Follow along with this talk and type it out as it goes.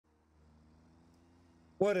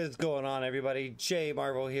What is going on, everybody? J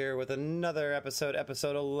Marvel here with another episode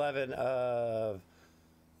 11 of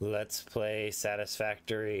Let's Play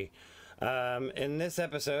Satisfactory. In this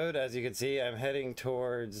episode, as you can see, I'm heading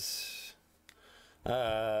towards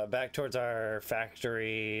back towards our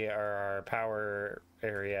factory, or our power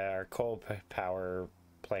area, our coal power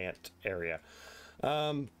plant area.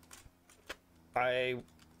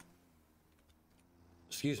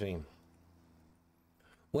 Excuse me.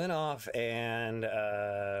 Went off and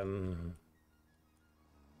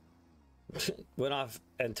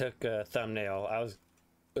took a thumbnail.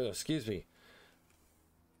 Excuse me.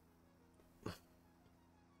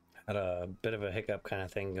 Had a bit of a hiccup kind of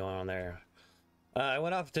thing going on there. I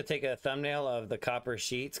went off to take a thumbnail of the copper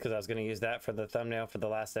sheets because I was going to use that for the thumbnail for the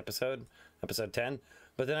last episode, episode 10.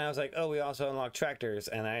 But then I was like, oh, we also unlocked tractors,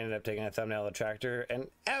 and I ended up taking a thumbnail of the tractor, and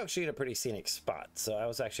actually at a pretty scenic spot. So I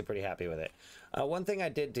was actually pretty happy with it. One thing I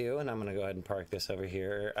did do, and I'm going to go ahead and park this over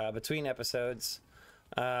here, between episodes,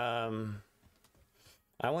 I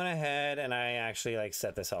went ahead and I actually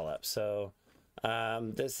set this all up. So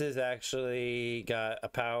this is actually got a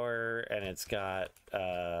power, and it's got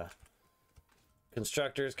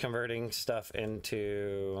constructors converting stuff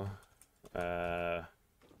into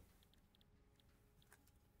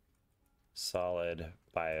solid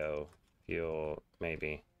biofuel,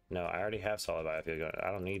 maybe. No, I already have solid biofuel going. I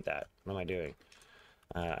don't need that. What am I doing?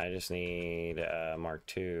 I just need Mark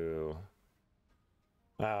II.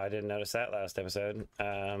 Wow, I didn't notice that last episode.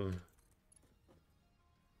 Ooh,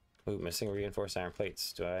 missing reinforced iron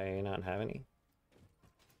plates. Do I not have any?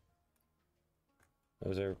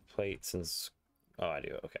 Those are plates and... Oh, I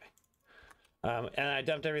do. Okay. And I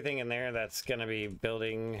dumped everything in there that's going to be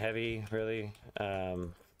building heavy, really.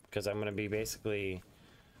 Because I'm going to be basically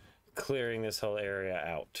clearing this whole area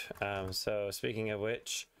out. So speaking of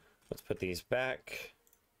which, let's put these back.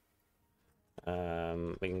 We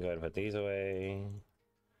can go ahead and put these away.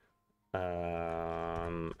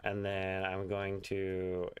 And then I'm going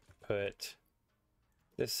to put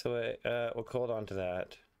this away. We'll hold on to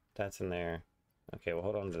that. That's in there. Okay, we'll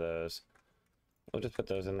hold on to those. We'll just put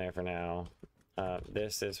those in there for now.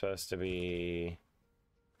 This is supposed to be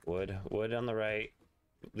wood. Wood on the right,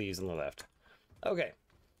 leaves on the left. Okay,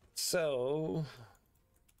 so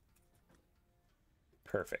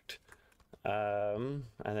perfect. And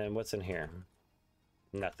then what's in here?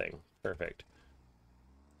 Nothing. Perfect.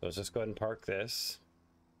 So let's just go ahead and park this.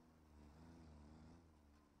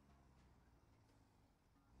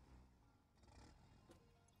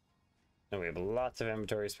 And we have lots of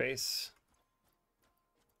inventory space.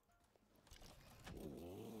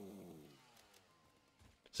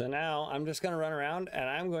 So now I'm just going to run around and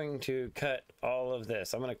I'm going to cut all of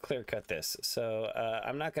this. I'm going to clear cut this. So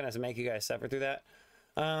I'm not going to make you guys suffer through that.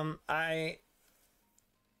 I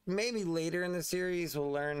maybe later in the series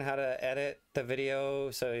will learn how to edit the video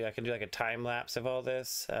so I can do like a time lapse of all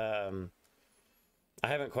this. I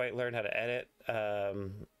haven't quite learned how to edit.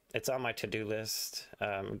 It's on my to-do list.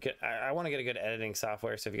 I want to get a good editing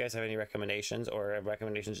software. So if you guys have any recommendations or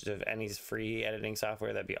recommendations of any free editing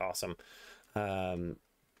software, that'd be awesome.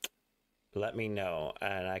 Let me know,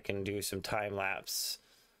 and I can do some time lapse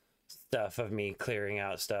stuff of me clearing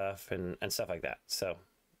out stuff and stuff like that. So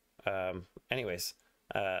anyways,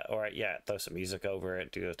 or yeah, throw some music over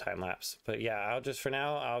it, do a time lapse. But yeah, for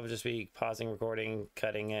now I'll just be pausing recording,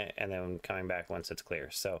 cutting it, and then coming back once it's clear.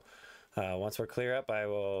 So once we're clear up, I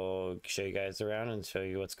will show you guys around and show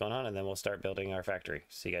you what's going on, and then we'll start building our factory.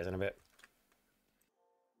 See you guys in a bit.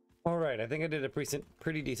 All right, I think I did a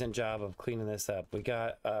pretty decent job of cleaning this up. We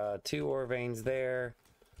got 2 ore veins there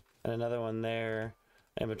and another one there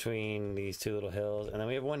in between these 2 little hills. And then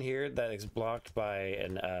we have one here that is blocked by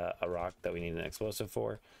a rock that we need an explosive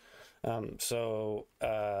for. We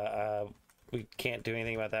can't do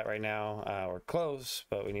anything about that right now. We're close,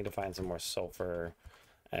 but we need to find some more sulfur.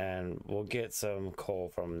 And we'll get some coal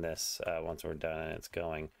from this once we're done and it's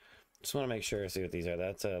going. Just want to make sure, see what these are.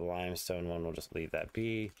 That's a limestone one. We'll just leave that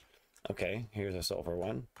be. Okay, here's a sulfur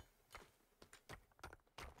one.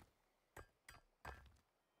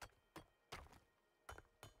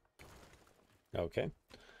 Okay,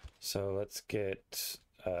 so let's get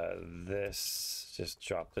this, just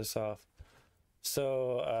drop this off.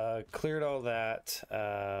 So cleared all that.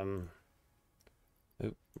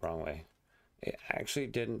 Oop, wrong way. It actually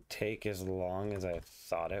didn't take as long as I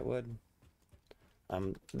thought it would.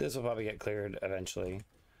 This will probably get cleared eventually.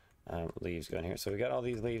 Leaves going here. So we got all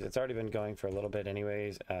these leaves. It's already been going for a little bit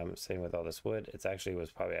anyways. Same with all this wood. It's actually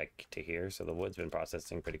was probably like to here. So the wood's been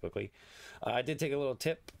processing pretty quickly. I did take a little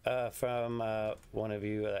tip from one of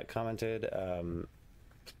you that commented.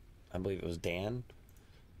 I believe it was Dan.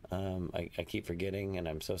 I keep forgetting, and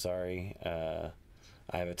I'm so sorry. I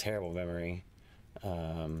have a terrible memory.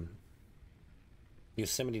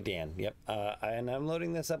 Yosemite Dan. Yep. And I'm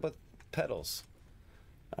loading this up with pedals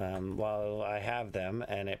while I have them,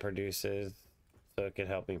 and it produces, so it can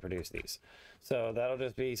help me produce these. So that'll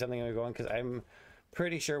just be something we're going, because I'm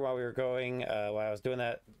pretty sure while we were going, while I was doing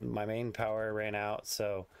that, my main power ran out.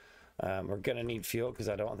 So we're gonna need fuel, because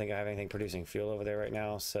I don't think I have anything producing fuel over there right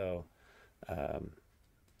now. So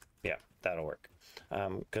yeah, that'll work.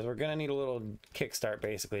 Because we're gonna need a little kickstart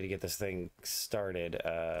basically to get this thing started.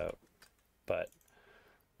 But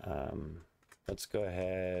let's go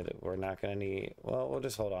ahead. We're not gonna need, well, we'll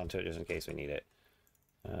just hold on to it just in case we need it.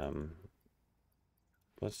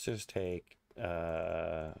 Let's just take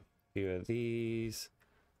a few of these.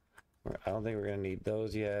 I don't think we're gonna need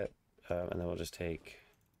those yet. And then we'll just take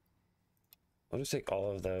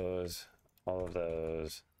all of those,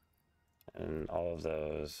 and all of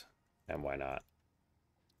those, and why not?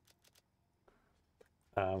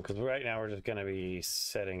 Because right now we're just going to be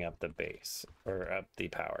setting up the base, or up the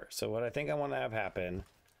power. So what I think I want to have happen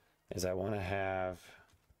is I want to have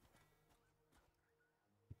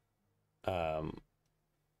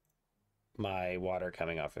my water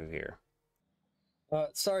coming off of here.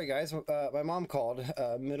 Sorry guys, my mom called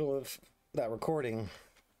middle of that recording,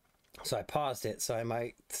 so I paused it. So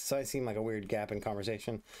I seem like a weird gap in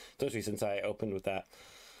conversation, especially since I opened with that.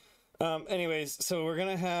 Anyways, so we're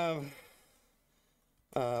gonna have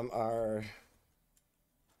our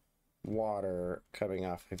water coming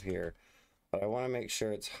off of here, but I want to make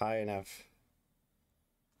sure it's high enough.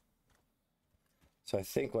 So I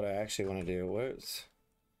think what I actually want to do, where's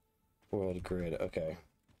world grid? Okay.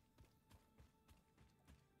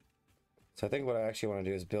 So I think what I actually want to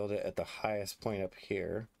do is build it at the highest point up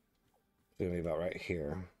here. It's gonna be about right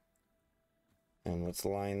here. And let's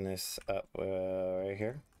line this up right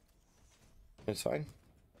here. It's fine.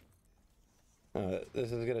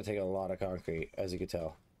 This is gonna take a lot of concrete, as you can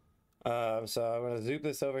tell. So I'm gonna zoom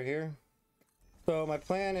this over here. So my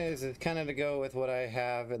plan is kind of to go with what I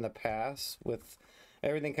have in the past, with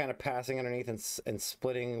everything kind of passing underneath and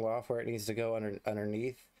splitting off where it needs to go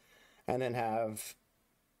underneath, and then have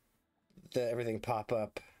everything pop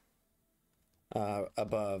up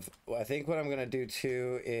above. I think what I'm gonna do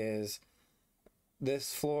too is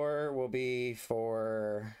this floor will be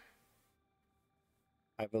for,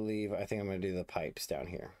 I think I'm going to do the pipes down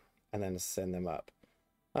here and then send them up.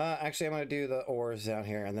 Actually, I'm going to do the ores down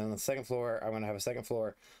here, and then on the second floor, I'm going to have a second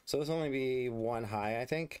floor. So this will only be one high, I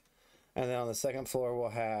think. And then on the second floor, we'll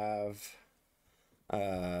have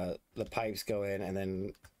the pipes go in and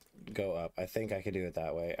then go up. I think I could do it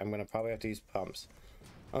that way. I'm going to probably have to use pumps.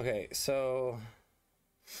 Okay, so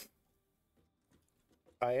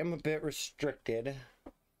I am a bit restricted.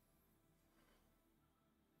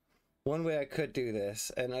 One way I could do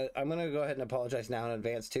this, and I'm going to go ahead and apologize now in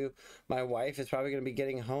advance too. My wife is probably going to be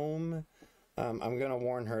getting home. I'm going to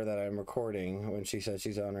warn her that I'm recording when she says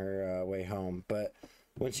she's on her way home. But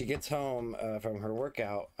when she gets home from her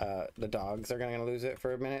workout, the dogs are going to lose it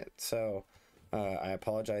for a minute. So I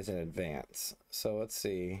apologize in advance. So let's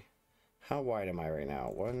see. How wide am I right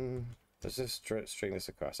now? Let's just string this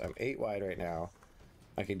across. I'm 8 wide right now.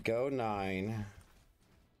 I could go 9.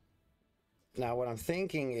 Now what I'm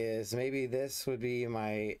thinking is maybe this would be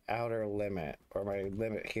my outer limit, or my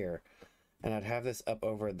limit here, and I'd have this up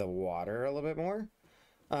over the water a little bit more.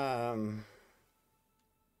 And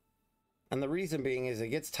the reason being is it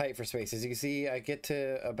gets tight for space. As you can see, I get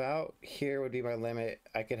to about here would be my limit.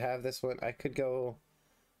 I could have this one, I could go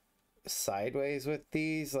sideways with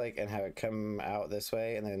these, like, and have it come out this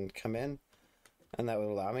way and then come in, and that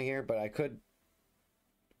would allow me here. But I could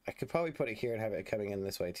probably put it here and have it coming in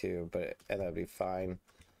this way too, and that would be fine.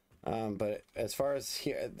 But as far as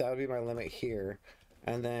here, that would be my limit here.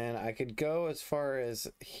 And then I could go as far as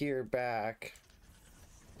here back.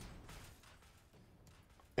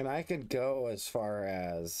 And I could go as far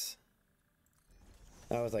as,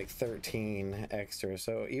 that was like 13 extra,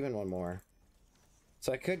 so even one more.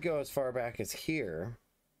 So I could go as far back as here.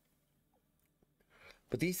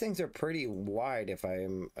 But these things are pretty wide if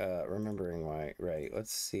I'm remembering right.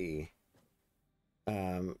 Let's see.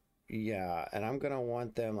 Yeah, and I'm gonna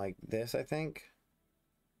want them like this, I think.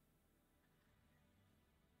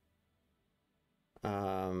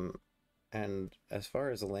 And as far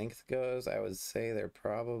as length goes, I would say they're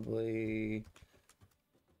probably,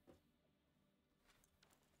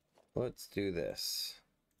 let's do this.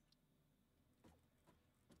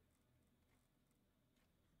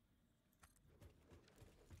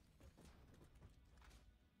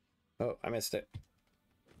 Oh, I missed it.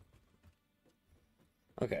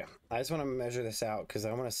 Okay, I just want to measure this out because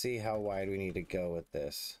I want to see how wide we need to go with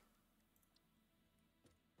this.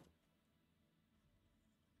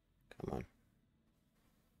 Come on.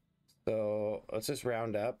 So let's just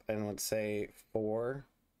round up and let's say 4.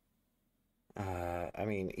 I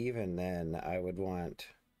mean, even then, I would want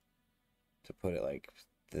to put it like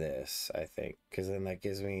this, I think, because then that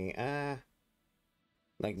gives me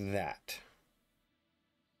like that.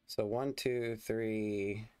 So 1, 2,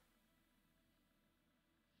 3,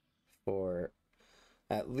 4,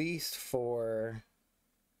 at least 4,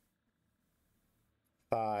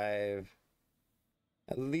 5,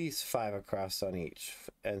 at least 5 across on each,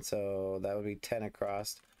 and so that would be 10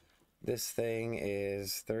 across. This thing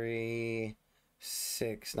is 3,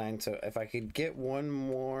 6, 9. So if I could get one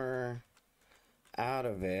more out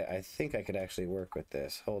of it, I think I could actually work with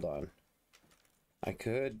this. Hold on. I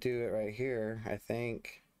could do it right here. I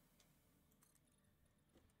think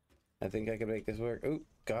I could make this work. Oh,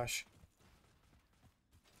 gosh.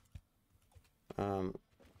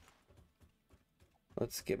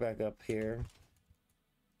 Let's get back up here.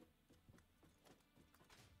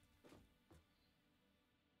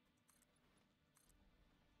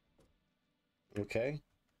 Okay.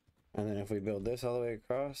 And then if we build this all the way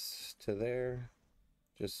across to there,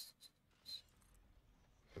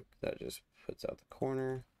 that just puts out the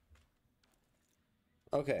corner.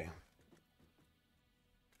 Okay.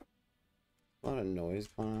 A lot of noise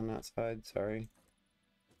going on that side, sorry.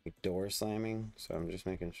 Like door slamming, so I'm just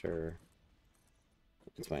making sure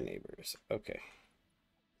it's my neighbors. Okay.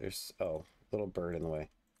 There's, oh, little bird in the way.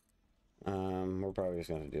 We're probably just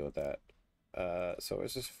gonna deal with that. So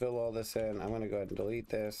let's just fill all this in. I'm gonna go ahead and delete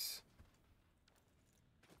this.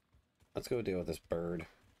 Let's go deal with this bird.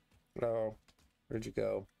 Hello, where'd you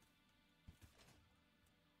go?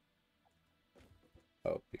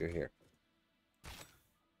 Oh, you're here.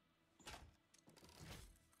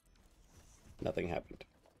 Nothing happened.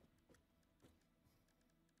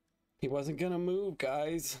 He wasn't gonna move,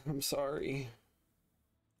 guys. I'm sorry.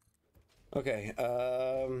 Okay,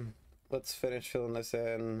 let's finish filling this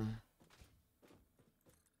in.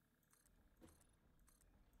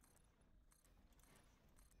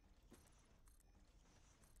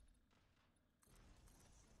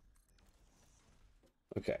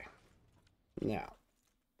 Okay, now.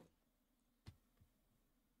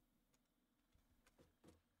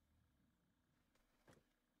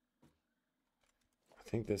 I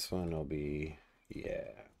think this one will be,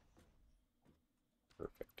 yeah.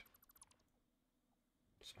 Perfect.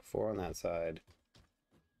 So 4 on that side.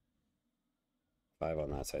 5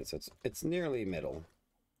 on that side, so it's nearly middle.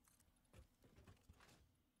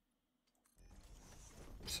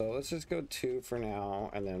 So let's just go 2 for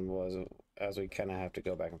now, and then as we kind of have to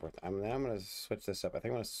go back and forth. I'm going to switch this up. I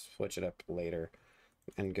think I'm going to switch it up later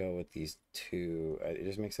and go with these 2. It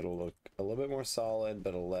just makes it look a little bit more solid,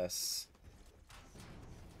 but a less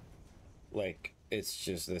like it's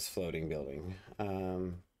just this floating building.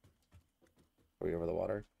 Are we over the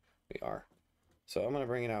water? We are. So I'm going to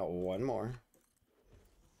bring it out 1 more.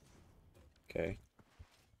 Okay.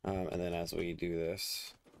 And then as we do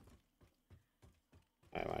this,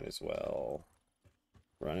 I might as well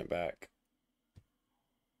run it back.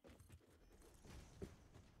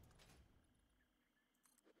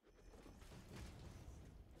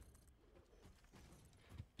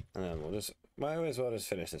 And then we'll just, might as well just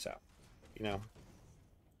finish this out, you know?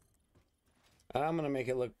 I'm gonna make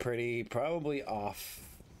it look pretty, probably off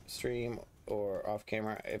stream or off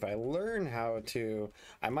camera. If I learn how to,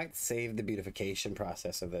 I might save the beautification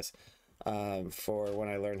process of this for when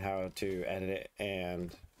I learn how to edit it.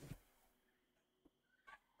 And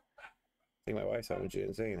I think my wife saw when she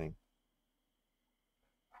didn't say anything.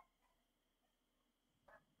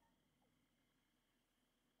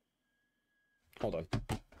 Hold on.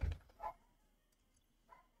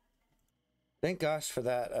 Thank gosh for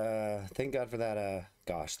that. Thank God for that.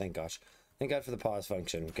 Gosh, thank gosh. Thank God for the pause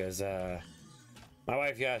function, because my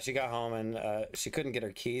wife, yeah, she got home and she couldn't get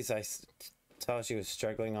her keys. I saw she was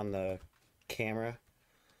struggling on the camera,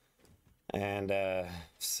 and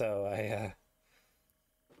so I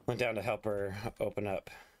went down to help her open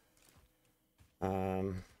up.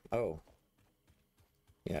 Oh,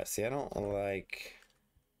 yeah. See, I don't like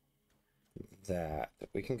that.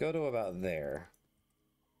 We can go to about there.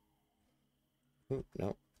 Ooh,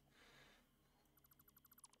 nope.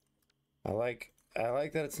 I like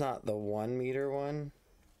that it's not the 1 meter one.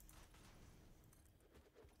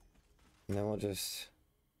 And then we'll just,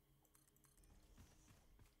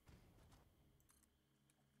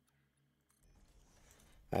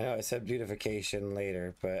 I know I said beautification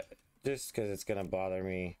later, but just because it's gonna bother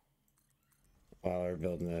me while we're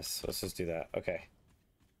building this, let's just do that. Okay.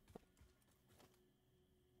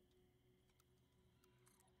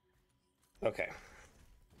 Okay.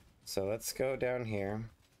 So let's go down here.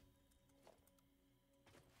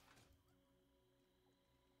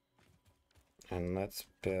 And let's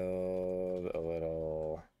build a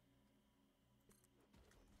little...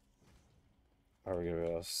 Are we gonna be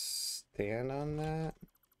able to stand on that?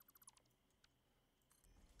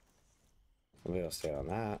 We'll be able to stand on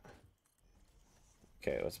that.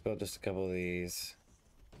 Okay, let's build just a couple of these.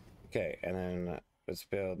 Okay, and then let's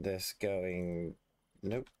build this going...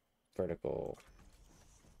 Nope. Vertical.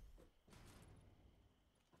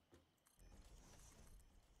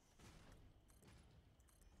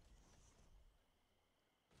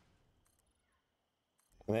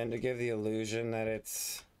 And then to give the illusion that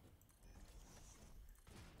it's...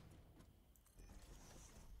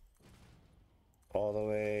 all the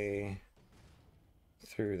way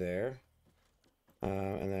through there.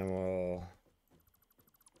 And then we'll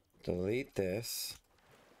delete this.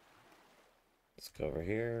 Let's go over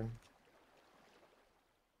here.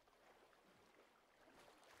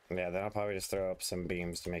 Yeah, then I'll probably just throw up some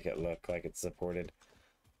beams to make it look like it's supported.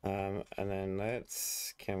 And then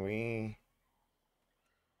let's... Can we...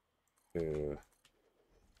 Ooh.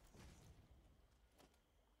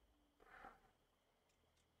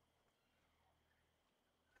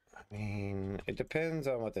 I mean, it depends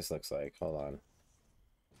on what this looks like. Hold on.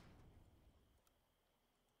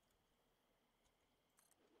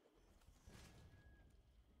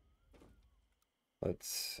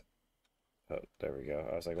 Let's... Oh, there we go.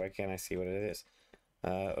 I was like, why can't I see what it is?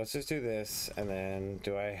 Let's just do this, and then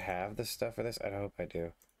do I have the stuff for this? I hope I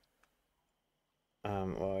do.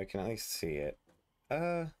 Well, I can at least see it.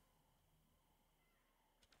 You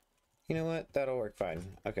know what? That'll work fine.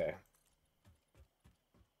 Okay.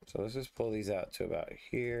 So let's just pull these out to about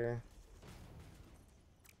here.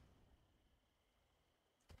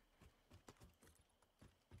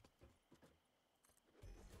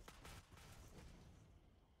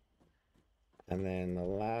 And then the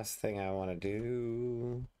last thing I want to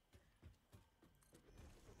do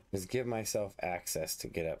is give myself access to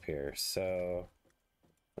get up here. So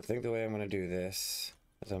I think the way I'm going to do this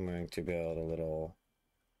is I'm going to build a little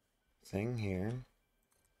thing here.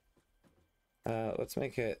 Let's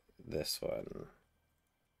make it this one.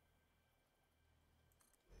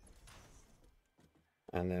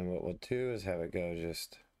 And then what we'll do is have it go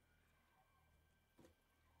just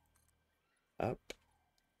up.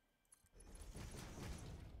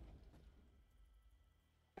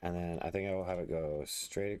 And then I think I will have it go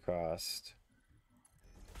straight across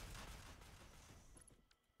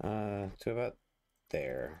to about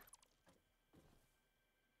there.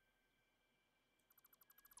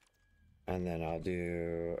 And then I'll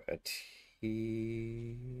do a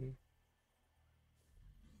T.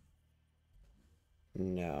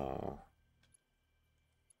 No.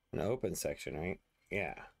 An open section, right?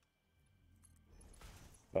 Yeah.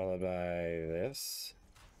 Followed by this.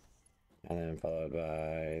 And then followed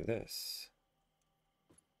by this.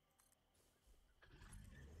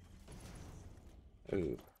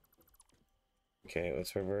 Ooh. Okay,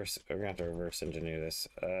 let's reverse. We're gonna have to reverse engineer this.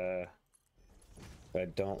 But I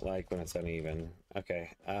don't like when it's uneven.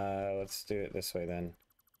 Okay, let's do it this way then.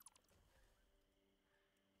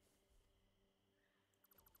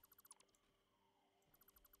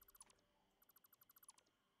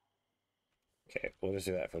 Okay, we'll just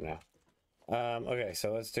do that for now. Okay,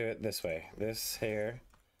 so let's do it this way. This here,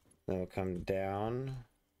 then we'll come down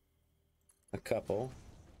a couple.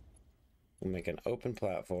 We'll make an open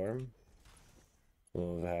platform.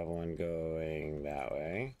 We'll have one going that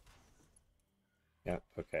way. Yep,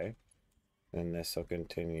 okay. Then this will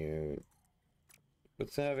continue.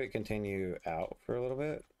 Let's have it continue out for a little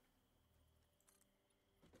bit.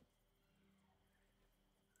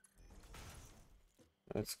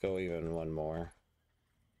 Let's go even one more.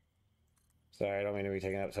 Sorry, I don't mean to be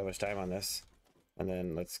taking up so much time on this. And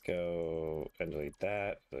then let's go and delete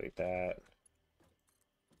that, delete that.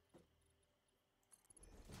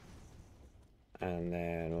 And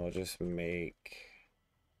then we'll just make,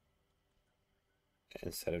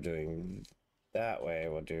 instead of doing that way,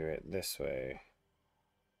 we'll do it this way.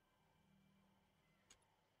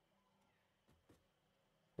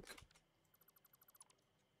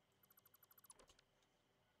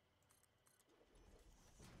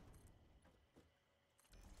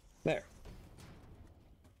 There.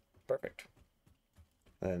 Perfect.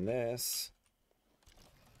 And this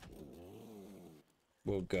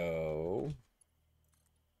will go.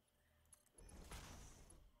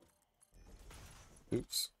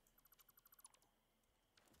 Oops.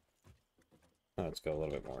 Oh, let's go a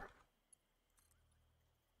little bit more.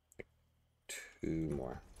 Two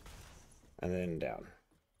more. And then down.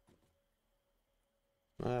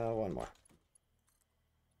 One more.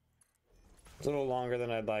 It's a little longer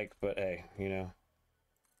than I'd like, but hey, you know,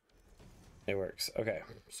 it works. Okay,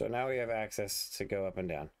 so now we have access to go up and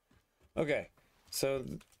down. Okay, so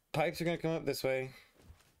pipes are going to come up this way.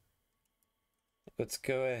 Let's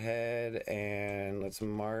go ahead and let's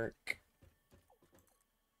mark.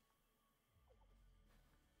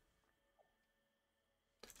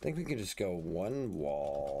 I think we can just go one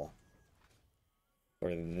wall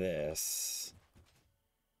for this.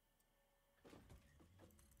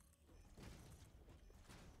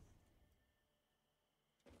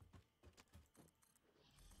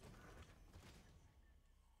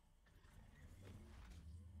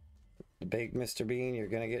 The big Mr. Bean, you're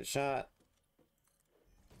gonna get shot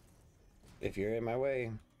if you're in my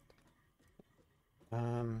way.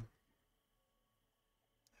 I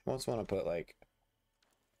almost want to put like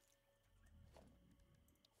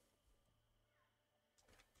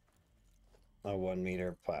a 1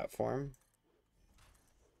 meter platform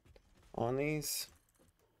on these,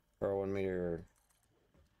 or a 1 meter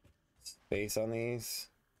space on these.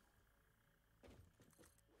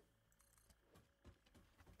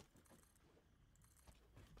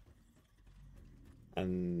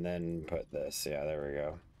 And then put this. Yeah, there we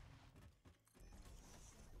go.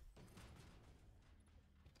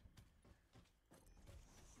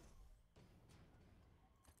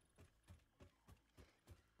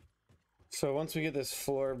 So once we get this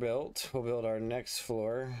floor built, we'll build our next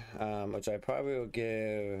floor, which I probably will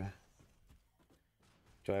give...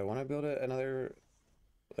 Do I want to build it another,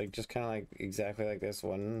 like, just kind of like exactly like this,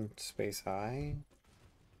 one space high?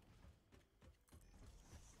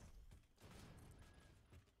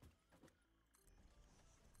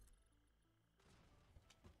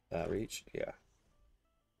 That reach? Yeah.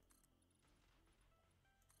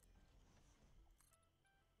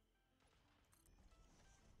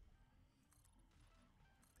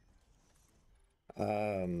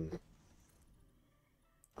 I'm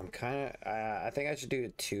kind of, I think I should do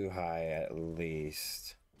it too high at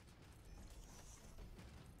least.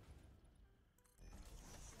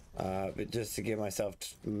 But just to give myself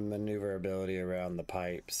maneuverability around the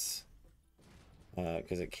pipes.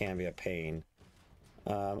 Because it can be a pain.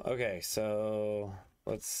 Okay, so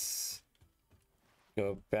let's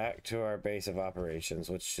go back to our base of operations.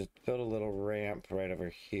 Let's just build a little ramp right over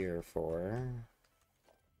here for...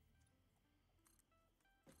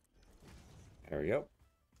 There we go.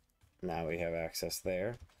 Now we have access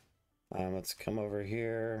there. Let's come over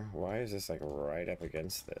here. Why is this like right up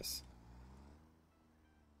against this?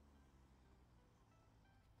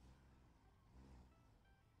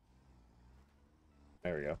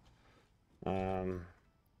 There we go.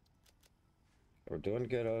 We're doing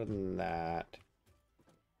good other than that.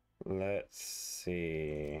 Let's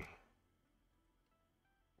see.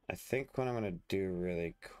 I think what I'm gonna do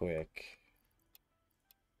really quick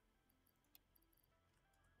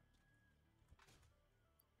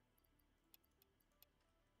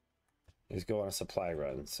is go on a supply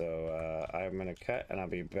run. So I'm gonna cut and I'll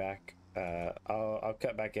be back. I'll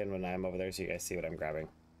cut back in when I'm over there so you guys see what I'm grabbing.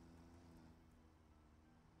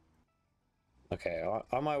 Okay,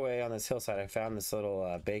 on my way on this hillside, I found this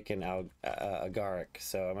little bacon agaric,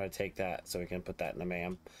 so I'm gonna take that so we can put that in the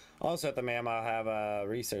MAM. Also at the MAM, I'll have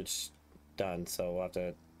research done, so we'll have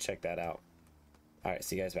to check that out. All right,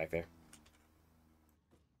 see you guys back there.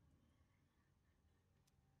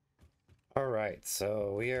 All right,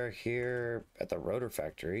 so we are here at the rotor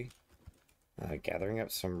factory, gathering up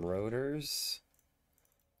some rotors.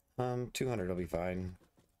 200 will be fine.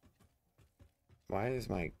 Why is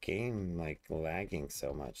my game like lagging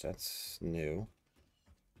so much? That's new.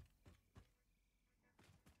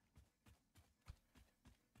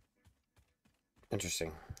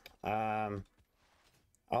 Interesting.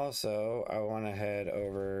 Also, I want to head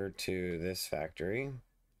over to this factory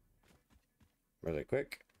really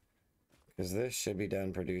quick because this should be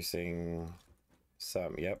done producing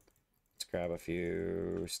some. Yep. Let's grab a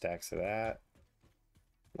few stacks of that.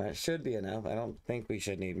 That should be enough. I don't think we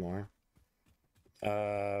should need more.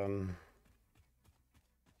 I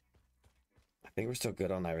think we're still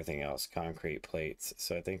good on everything else. Concrete plates.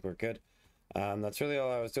 So I think we're good. That's really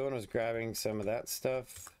all I was doing, was grabbing some of that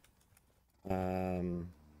stuff. So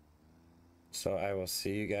I will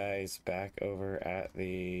see you guys back over at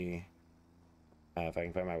the... if I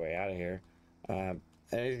can find my way out of here.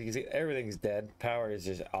 Everything's dead. Power is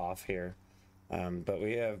just off here. But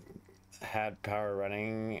we have had power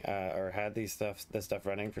running, or had this stuff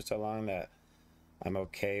running for so long that I'm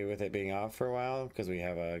okay with it being off for a while because we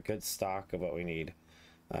have a good stock of what we need.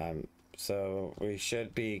 So we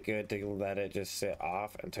should be good to let it just sit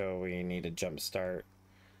off until we need to jump start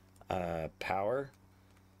power.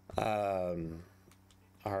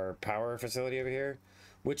 our power facility over here,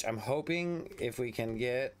 which I'm hoping if we can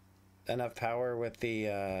get enough power with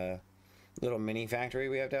the little mini factory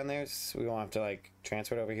we have down there, so we won't have to like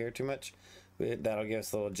transfer it over here too much. That'll give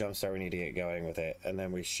us a little jump start we need to get going with it, and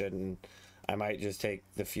then we shouldn't. I might just take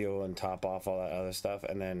the fuel and top off all that other stuff,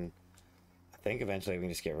 and then I think eventually we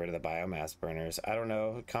can just get rid of the biomass burners. I don't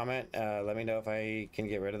know. Comment. Let me know if I can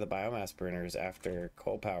get rid of the biomass burners after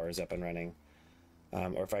coal power is up and running,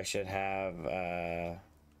 or if I should have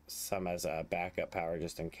some as a backup power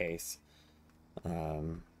just in case. I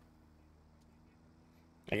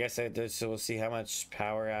guess so we'll see how much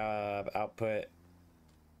power output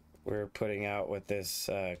we're putting out with this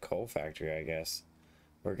coal factory. I guess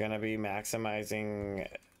we're gonna be maximizing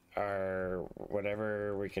our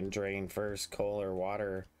whatever we can drain first, coal or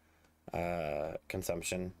water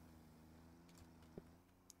consumption.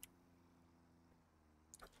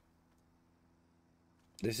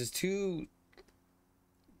 This is too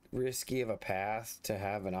risky of a path to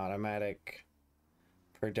have an automatic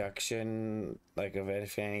production like of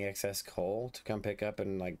any excess coal to come pick up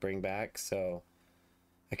and like bring back. So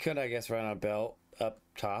I could, I guess, run a belt up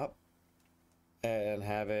top and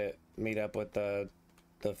have it meet up with the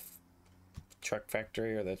truck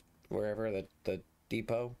factory or the wherever the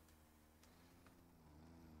depot.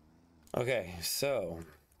 Okay, so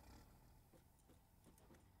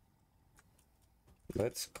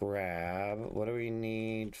let's grab, what do we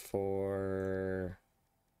need for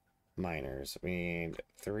miners? We need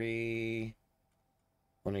 3.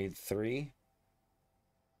 We'll need 3.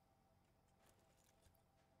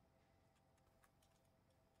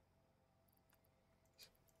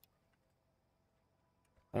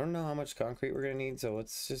 I don't know how much concrete we're gonna need, so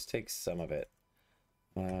let's just take some of it.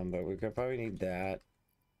 But we could probably need that.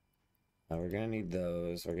 We're gonna need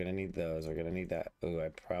those. We're gonna need those. We're gonna need that. Ooh, I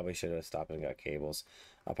probably should have stopped and got cables.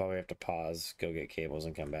 I'll probably have to pause, go get cables,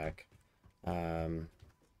 and come back.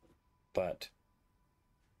 But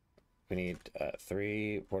we need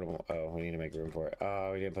 3 portable. Oh, we need to make room for it.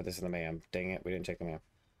 Oh, we didn't put this in the MAM. Dang it, we didn't check the MAM.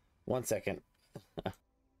 1 second.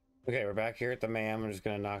 Okay, we're back here at the MAM. I'm just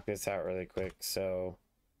gonna knock this out really quick. So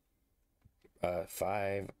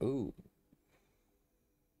 5. Ooh.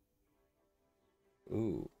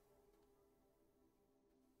 Ooh.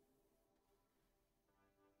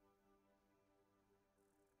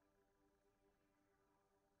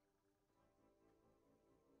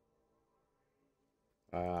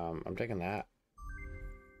 I'm taking that.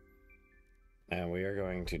 And we are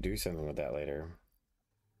going to do something with that later.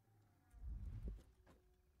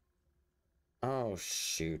 Oh,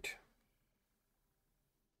 shoot.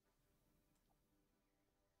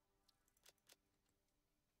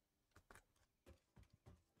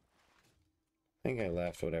 I think I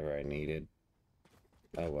left whatever I needed.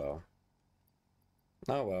 Oh, well.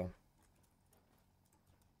 Oh, well.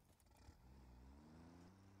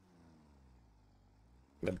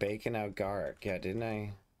 The bacon agaric. Yeah, didn't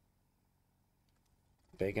I?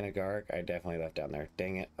 Bacon agaric? I definitely left down there.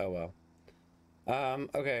 Dang it. Oh, well.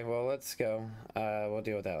 Okay, well, let's go. We'll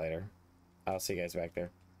deal with that later. I'll see you guys back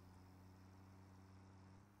there.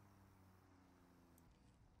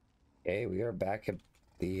 Okay, we are back at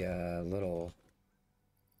the little,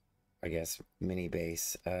 I guess, mini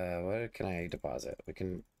base. What can I deposit? We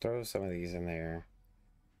can throw some of these in there.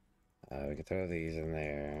 We can throw these in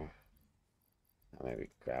there. Maybe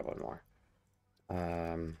grab one more.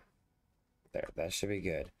 There, that should be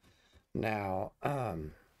good. Now,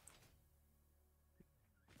 oh,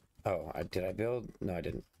 did I build? No, I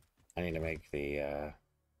didn't. I need to make the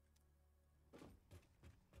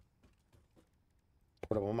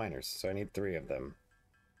portable miners, so I need 3 of them.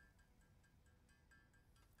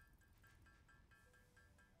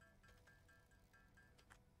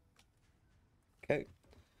 Okay.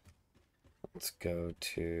 Let's go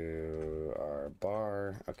to our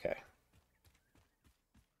bar. Okay.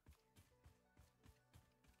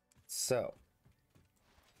 So.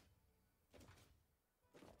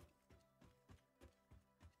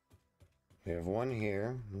 We have one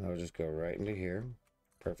here. I'll just go right into here.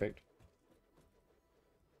 Perfect.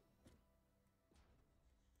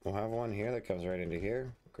 We'll have one here that comes right into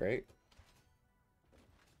here. Great.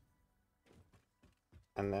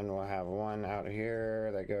 And then we'll have one out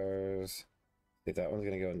here that goes... If that one's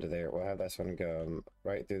going to go into there, we'll have this one go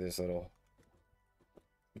right through this little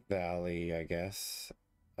valley, I guess,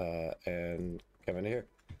 and come into here.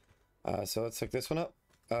 So let's hook this one up.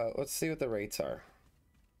 Let's see what the rates are.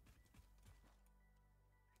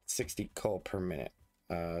 60 coal per minute.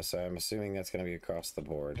 So I'm assuming that's going to be across the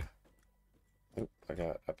board. Oop, I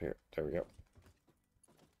got up here. There we go.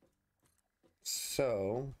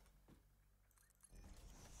 So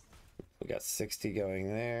got 60 going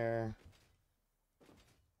there.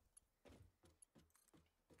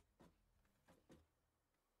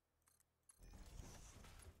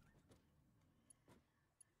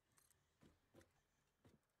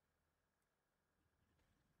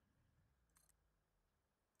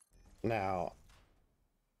 Now,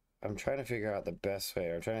 I'm trying to figure out the best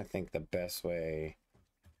way. I'm trying to think the best way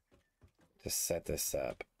to set this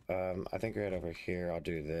up. I think right over here, I'll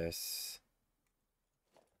do this.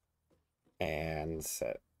 And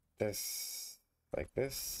set this like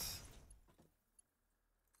this.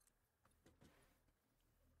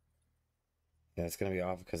 Yeah, it's going to be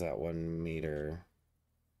off because that 1 meter.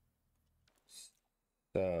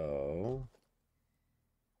 So...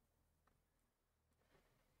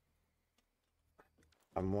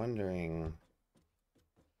 I'm wondering...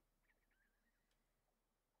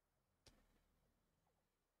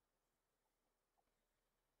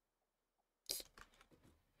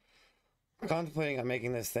 contemplating on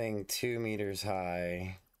making this thing 2 meters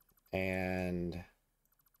high and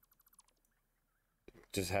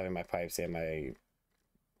just having my pipes and my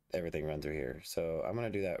everything run through here. So I'm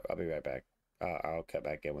going to do that. I'll be right back. I'll cut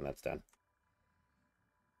back in when that's done.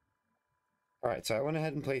 All right, so I went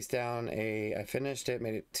ahead and placed down I finished it,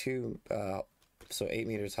 made it 8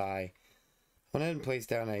 meters high. I went ahead and placed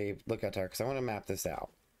down a lookout tower because I want to map this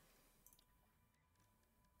out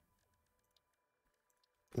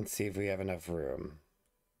and see if we have enough room.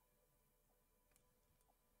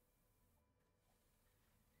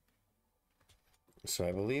 So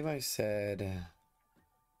I believe I said...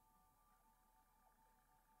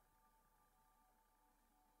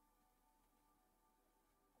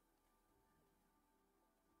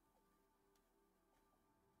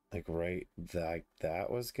 like right, that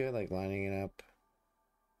was good, like lining it up.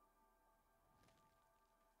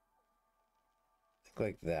 I think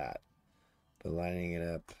like that, but lining it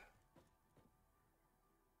up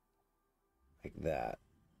like that.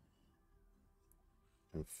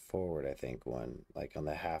 And forward, I think one, like on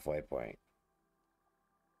the halfway point.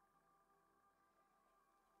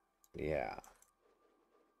 Yeah.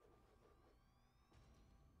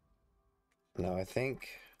 No, I think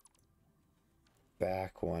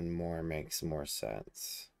back one more makes more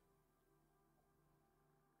sense.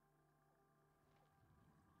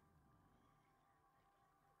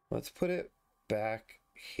 Let's put it back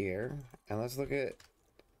here and let's look at...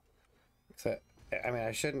 So, I mean,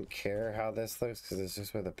 I shouldn't care how this looks because it's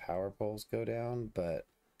just where the power poles go down, but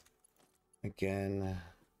again,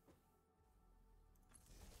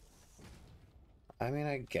 I mean,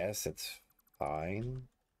 I guess it's fine.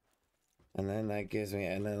 And then that gives me,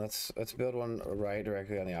 and then let's build one right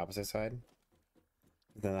directly on the opposite side.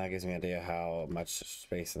 Then that gives me an idea how much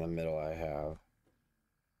space in the middle I have.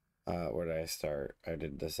 Where did I start? I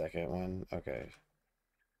did the second one. Okay.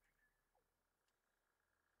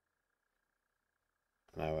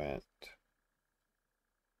 And I went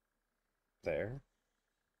there.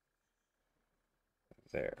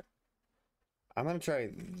 There. I'm gonna try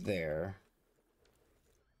there.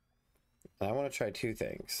 And I want to try 2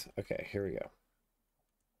 things. Okay, here we go.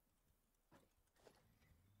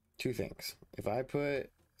 2 things. If I put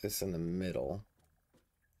this in the middle,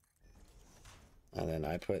 and then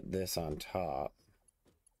I put this on top,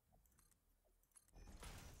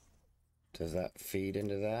 does that feed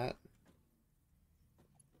into that?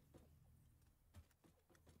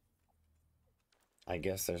 I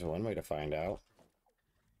guess there's one way to find out.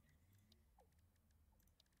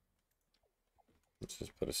 Let's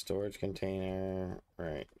just put a storage container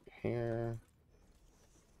right here.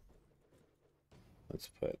 Let's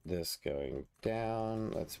put this going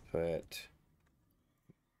down. Let's put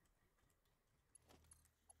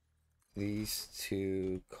these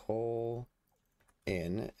 2 coal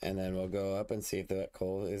in, and then we'll go up and see if that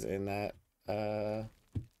coal is in that.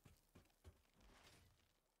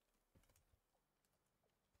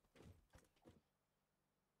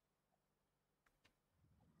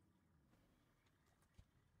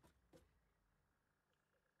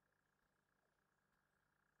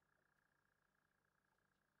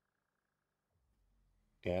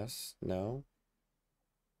 Yes, no.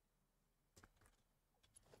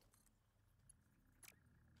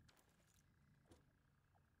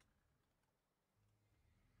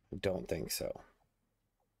 Don't think so.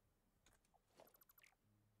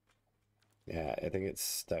 Yeah, I think it's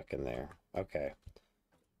stuck in there. Okay.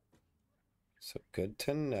 So good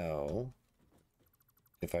to know.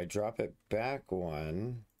 If I drop it back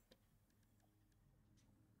one,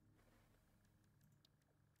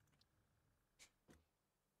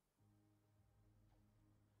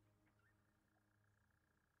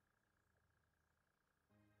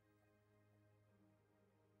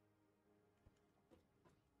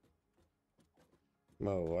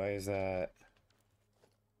 Whoa, why is that?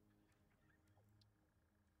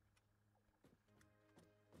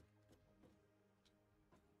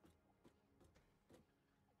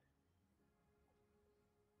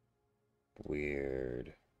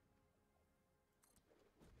 Weird.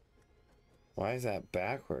 Why is that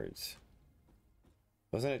backwards?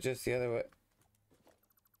 Wasn't it just the other way?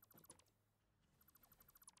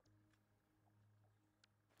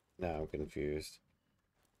 No, I'm confused.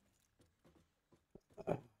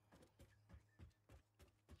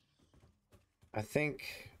 I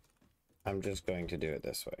think I'm just going to do it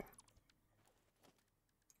this way.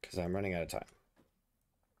 Because I'm running out of time.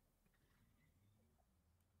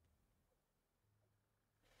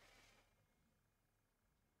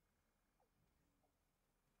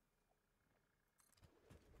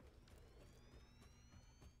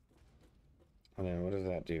 And then what does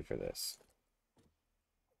that do for this?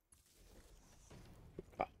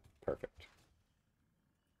 Ah, perfect.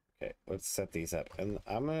 Okay, let's set these up. And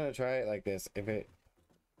I'm going to try it like this. If it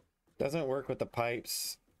doesn't work with the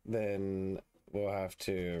pipes, then we'll have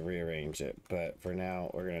to rearrange it. But for now,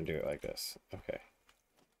 we're going to do it like this. Okay.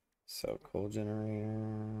 So, coal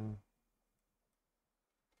generator.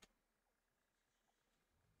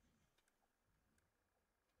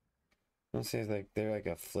 Let's say like they're like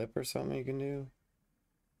a flip or something you can do.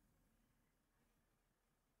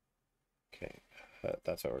 Okay,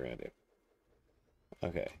 that's what we're gonna do.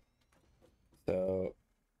 Okay, so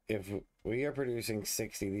if we are producing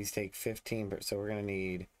 60, these take 15, so we're gonna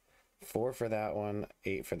need 4 for that one,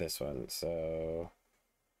 8 for this one, so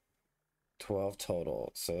 12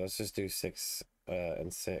 total. So let's just do 6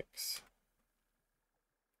 and 6.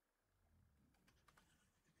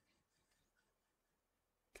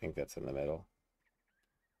 I think that's in the middle.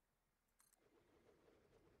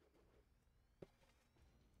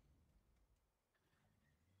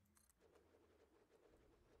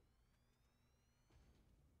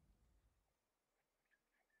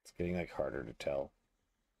 It's getting like harder to tell.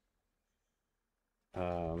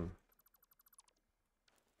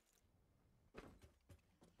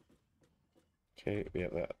 Okay, yeah,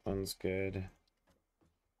 that one's good.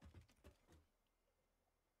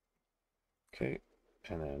 Okay,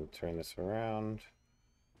 and then turn this around.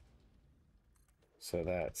 So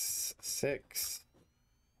that's 6,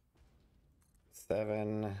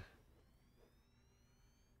 7,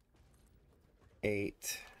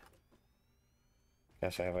 8.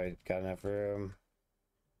 Gosh, have I got enough room?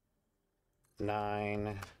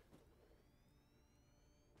 9,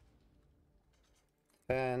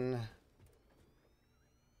 10,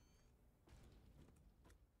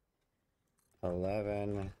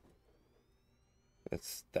 11.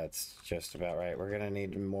 That's just about right. We're gonna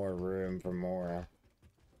need more room for more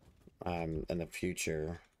in the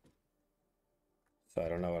future. So I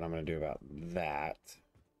don't know what I'm gonna do about that.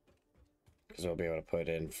 Because we'll be able to put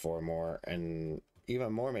in 4 more and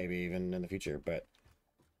even more maybe even in the future, but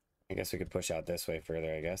I guess we could push out this way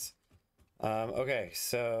further, I guess. Okay,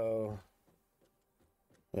 so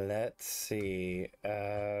let's see.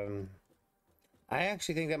 I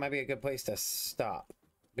actually think that might be a good place to stop,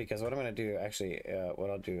 because what I'm going to do, actually, what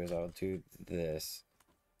I'll do is I'll do this.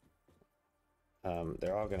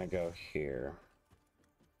 They're all going to go here.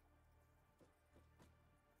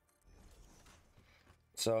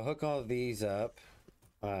 So I'll hook all these up,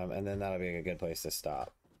 and then that'll be a good place to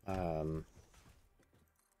stop. And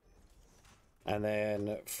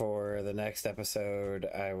then for the next episode,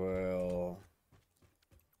 I will...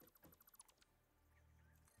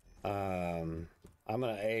 I'm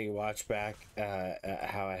gonna watch back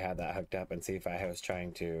how I had that hooked up and see if I was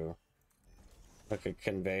trying to hook a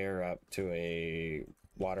conveyor up to a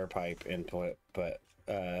water pipe input, but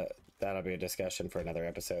that'll be a discussion for another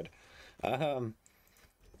episode. So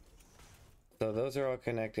those are all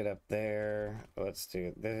connected up there. Let's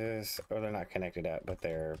do this. Or they're not connected up, but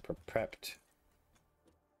they're prepped.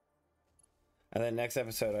 And then next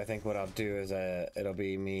episode, I think what I'll do is it'll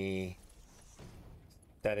be me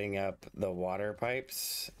setting up the water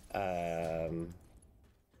pipes.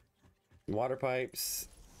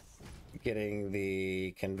 Getting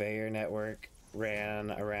the conveyor network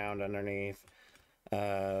ran around underneath.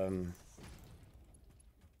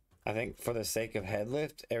 I think for the sake of head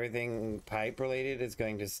lift, everything pipe related is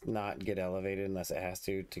going to not get elevated unless it has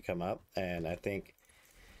to come up. And I think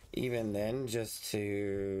even then, just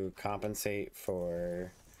to compensate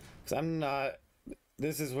for, because I'm not,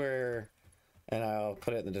 this is where, and I'll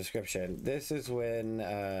put it in the description, this is when,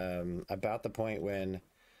 about the point when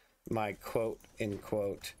my quote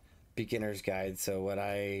unquote beginner's guide, so what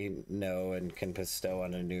I know and can bestow on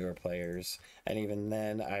the newer players. And even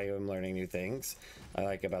then, I am learning new things. I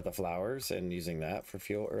like about the flowers and using that for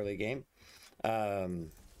fuel early game.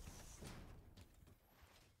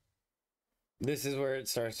 This is where it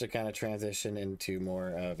starts to kind of transition into more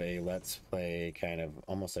of a let's play, kind of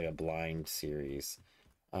almost like a blind series.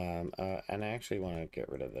 And I actually want to get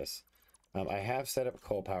rid of this. I have set up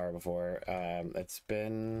coal power before. It's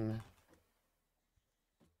been...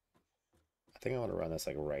 I think I want to run this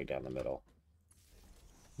like right down the middle.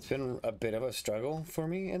 It's been a bit of a struggle for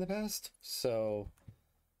me in the past, so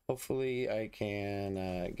hopefully I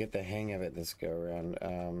can get the hang of it this go around.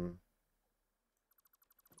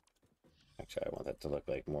 Actually, I want that to look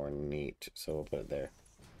like more neat, so we'll put it there.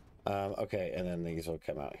 Okay, and then these will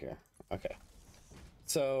come out here. Okay,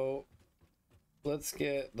 so let's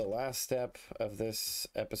get the last step of this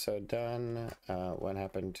episode done. What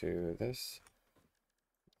happened to this?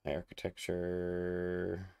 My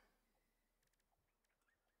architecture.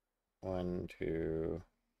 1, 2,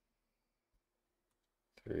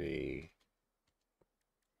 3.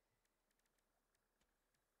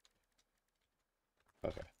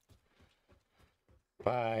 Okay.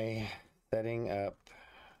 By setting up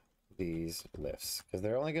these lifts, because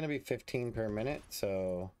they're only going to be 15 per minute,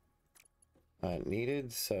 so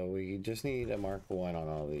needed. So we just need a Mark 1 on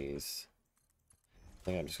all these. I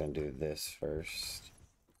think I'm just going to do this first.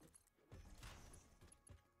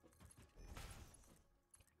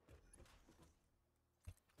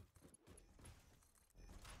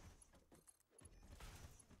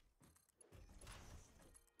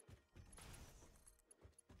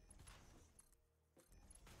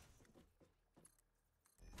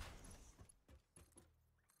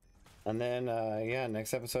 And then, yeah,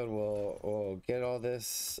 next episode we'll get all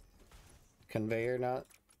this conveyor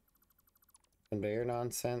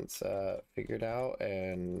nonsense figured out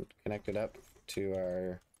and connected up to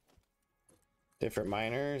our different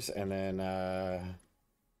miners, and then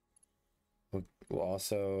we'll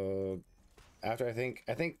also, after I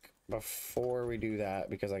think before we do that,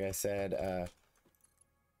 because like I said,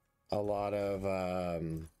 a lot of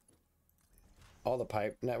all the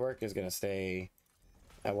pipe network is going to stay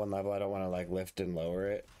at one level. I don't want to like lift and lower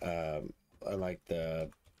it. Unlike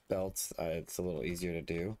the belts, it's a little easier to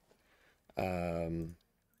do.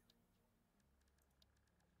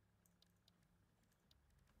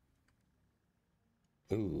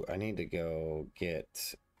 Ooh, I need to go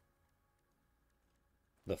get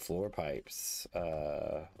the floor pipes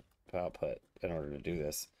output in order to do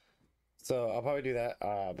this. So I'll probably do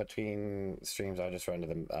that between streams. I'll just run to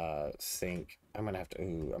the sink. I'm gonna have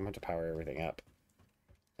to power everything up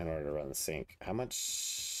in order to run the sink. How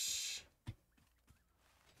much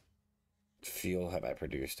fuel have I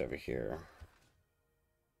produced over here?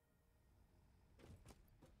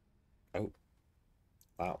 Oh,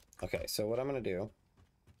 wow. Okay, so what I'm gonna do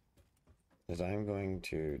is I'm going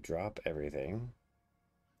to drop everything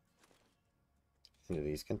into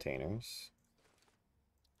these containers,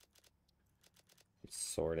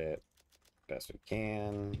 sort it best we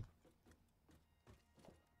can.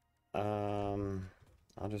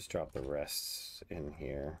 I'll just drop the rest in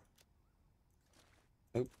here.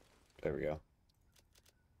 Oop, there we go.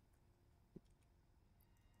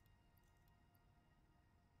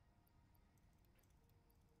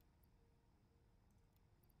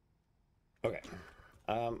 Okay.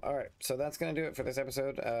 All right, so that's gonna do it for this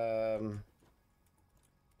episode.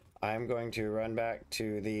 I'm going to run back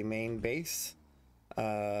to the main base,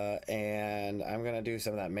 and I'm gonna do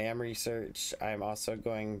some of that MAM research. I'm also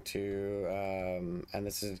going to, and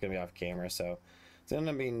this is gonna be off camera, so it's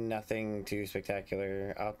gonna be nothing too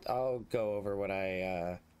spectacular. I'll go over what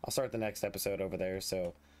I'll start the next episode over there,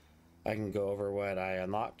 so I can go over what I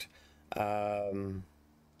unlocked.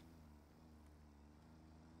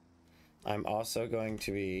 I'm also going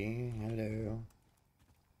to be, hello,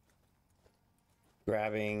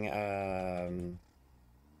 grabbing,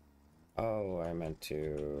 oh, I meant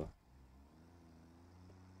to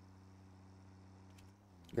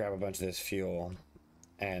grab a bunch of this fuel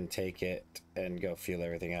and take it and go fuel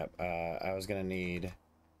everything up. I was gonna need,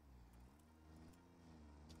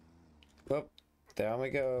 whoop, down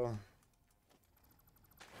we go.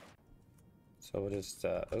 So we'll just,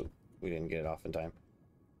 oh, we didn't get it off in time.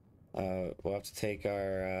 We'll have to take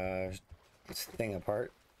our thing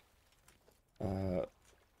apart.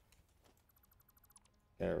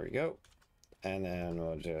 There we go. And then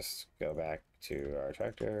we'll just go back to our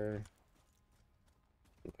tractor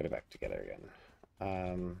and put it back together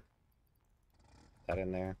again. That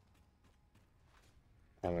in there.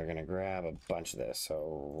 And we're gonna grab a bunch of this. So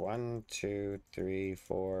 1, 2, 3,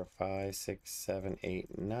 4, 5, 6, 7,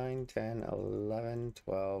 8, 9, 10, 11,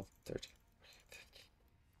 12, 13, 15,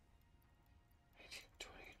 18,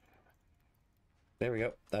 20. There we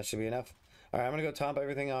go. That should be enough. All right, I'm gonna go top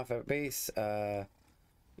everything off at base.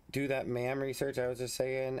 Do that MAM research I was just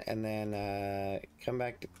saying, and then come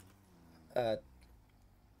back to,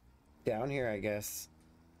 down here, I guess.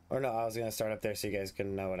 Or no, I was gonna start up there so you guys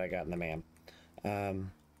can know what I got in the MAM.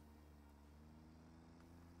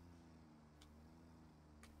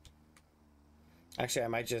 Actually, I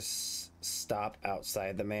might just stop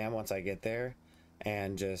outside the MAM once I get there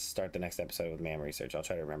and just start the next episode with MAM research. I'll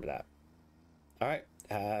try to remember that. All right.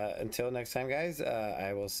 Until next time, guys,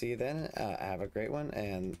 I will see you then. Have a great one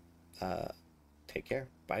and take care.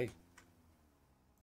 Bye.